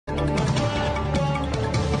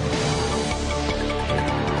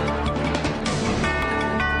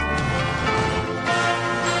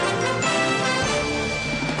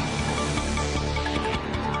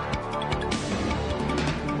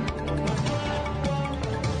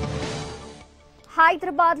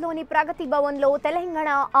హైదరాబాద్లోని ప్రగతి భవన్లో తెలంగాణ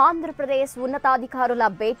ఆంధ్రప్రదేశ్ ఉన్నతాధికారుల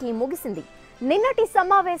భేటీ ముగిసింది. నిన్నటి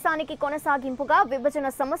సమావేశానికి కొనసాగింపుగా విభజన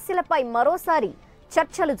సమస్యలపై మరోసారి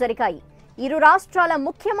చర్చలు జరిగాయి. ఇరు రాష్ట్రాల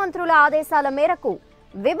ముఖ్యమంత్రుల ఆదేశాల మేరకు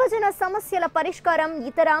విభజన సమస్యల పరిష్కారం,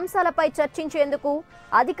 ఇతర అంశాలపై చర్చించేందుకు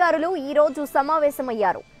అధికారులు ఈ రోజు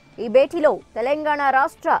సమావేశమయ్యారు. ఈ భేటీలో తెలంగాణ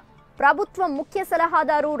రాష్ట్ర ప్రభుత్వ ముఖ్య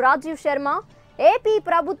సలహాదారు రాజీవ్ శర్మ, ఏపీ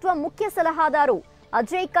ప్రభుత్వ ముఖ్య సలహాదారు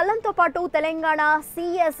అజయ్ కల్లంతో పాటు తెలంగాణ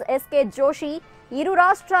సీఎస్ ఎస్కే జోషి, ఇరు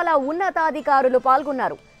రాష్ట్రాల ఉన్నతాధికారులు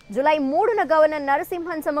పాల్గొన్నారు. జూలై 3న గవర్నర్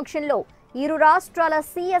నరసింహన్ సమక్షంలో ఇరు రాష్ట్రాల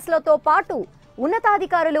సీఎస్లతో పాటు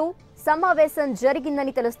ఉన్నతాధికారులు సమావేశం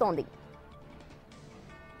జరిగిందని తెలుస్తోంది.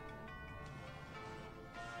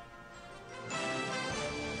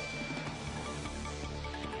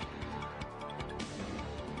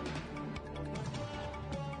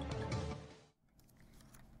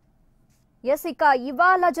 ఇక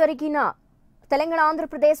ఇవాళ జరిగిన తెలంగాణ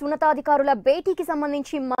ఆంధ్రప్రదేశ్ ఉన్నతాధికారుల భేటీకి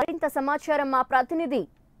సంబంధించి మరింత సమాచారం మా ప్రతినిధి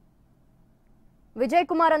విజయ్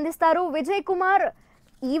కుమార్ అందిస్తారు. విజయ్ కుమార్,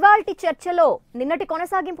 ఇవాల్టి చర్చలో నిన్నటి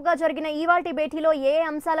కొనసాగింపుగా జరిగిన ఇవాల్టి భేటీలో ఏ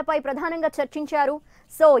అంశాలపై ప్రధానంగా చర్చించారు?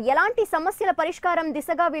 సో ఎలాంటి సమస్యల పరిష్కారం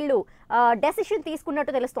దిశగా వీళ్ళు డెసిషన్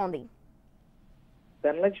తీసుకున్నట్టు తెలుస్తోంది?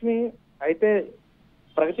 ధనలక్ష్మి, అయితే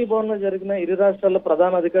ప్రగతి భవన్ లో జరిగిన ఇరు రాష్ట్రాల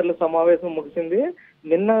ప్రధాన అధికారుల సమావేశం ముగిసింది.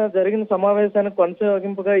 నిన్న జరిగిన సమావేశానికి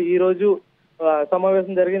కొనసాగింపుగా ఈ రోజు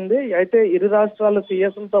సమావేశం జరిగింది. అయితే ఇరు రాష్ట్రాల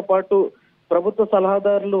సీఎస్లతో పాటు ప్రభుత్వ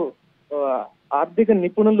సలహాదారులు, ఆర్థిక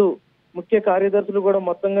నిపుణులు, ముఖ్య కార్యదర్శులు కూడా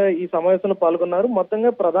మొత్తంగా ఈ సమావేశంలో పాల్గొన్నారు.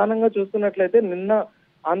 మొత్తంగా ప్రధానంగా చూస్తున్నట్లయితే నిన్న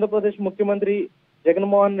ఆంధ్రప్రదేశ్ ముఖ్యమంత్రి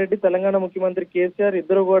జగన్మోహన్ రెడ్డి, తెలంగాణ ముఖ్యమంత్రి కేసీఆర్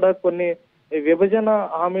ఇద్దరు కూడా కొన్ని విభజన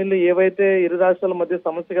హామీలు ఏవైతే ఇరు రాష్ట్రాల మధ్య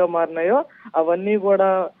సమస్యగా మారినాయో అవన్నీ కూడా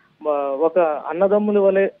ఒక అన్నదమ్ముల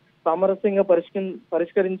వలె సామరస్యంగా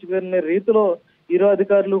పరిష్కరించుకునే రీతిలో ఇరు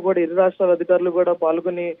రాష్ట్రాల అధికారులు కూడా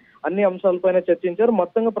పాల్గొని అన్ని అంశాలపైన చర్చించారు.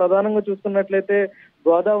 మొత్తంగా ప్రధానంగా చూస్తున్నట్లయితే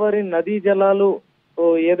గోదావరి నదీ జలాలు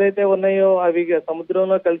ఏదైతే ఉన్నాయో అవి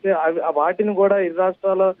సముద్రంలో కలిసి వాటిని కూడా ఇరు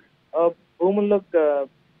రాష్ట్రాల భూముల్లో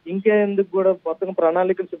ఇంకేందుకు కూడా మొత్తం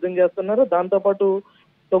ప్రణాళికలు సిద్ధం చేస్తున్నారు. దాంతోపాటు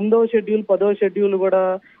 9వ షెడ్యూల్, 10వ షెడ్యూల్ కూడా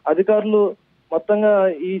అధికారులు మొత్తంగా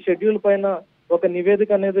ఈ షెడ్యూల్ పైన ఒక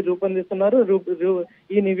నివేదిక అనేది రూపొందిస్తున్నారు.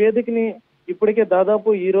 ఈ నివేదికని ఇప్పటికే దాదాపు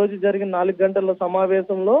ఈ రోజు జరిగిన 4 గంటల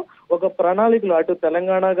సమావేశంలో ఒక ప్రణాళికలు అటు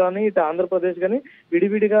తెలంగాణ కానీ ఇటు ఆంధ్రప్రదేశ్ కానీ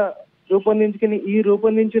విడివిడిగా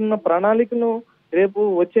రూపొందించిన ప్రణాళికను రేపు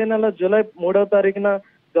వచ్చే నెల జూలై 3వ తారీఖున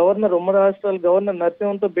ఉమ్మడి రాష్ట్రాల గవర్నర్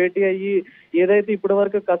నరసింహన్తో భేటీ అయ్యి ఏదైతే ఇప్పటి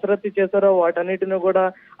వరకు కసరత్తు చేశారో వాటన్నిటిని కూడా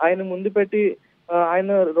ఆయన ముందు పెట్టి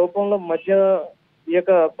ఆయన రూపంలో మధ్య ఈ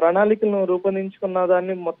యొక్క ప్రణాళికలను రూపొందించుకున్న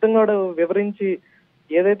దాన్ని మొత్తం కూడా వివరించి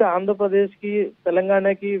ఏదైతే ఆంధ్రప్రదేశ్ కి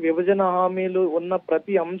తెలంగాణకి విభజన హామీలు ఉన్న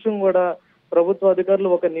ప్రతి అంశం కూడా ప్రభుత్వ అధికారులు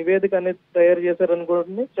ఒక నివేదిక అనేది తయారు చేశారని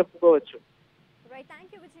కూడా చెప్పుకోవచ్చు.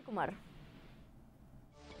 థాంక్యూ విజయ్ కుమార్.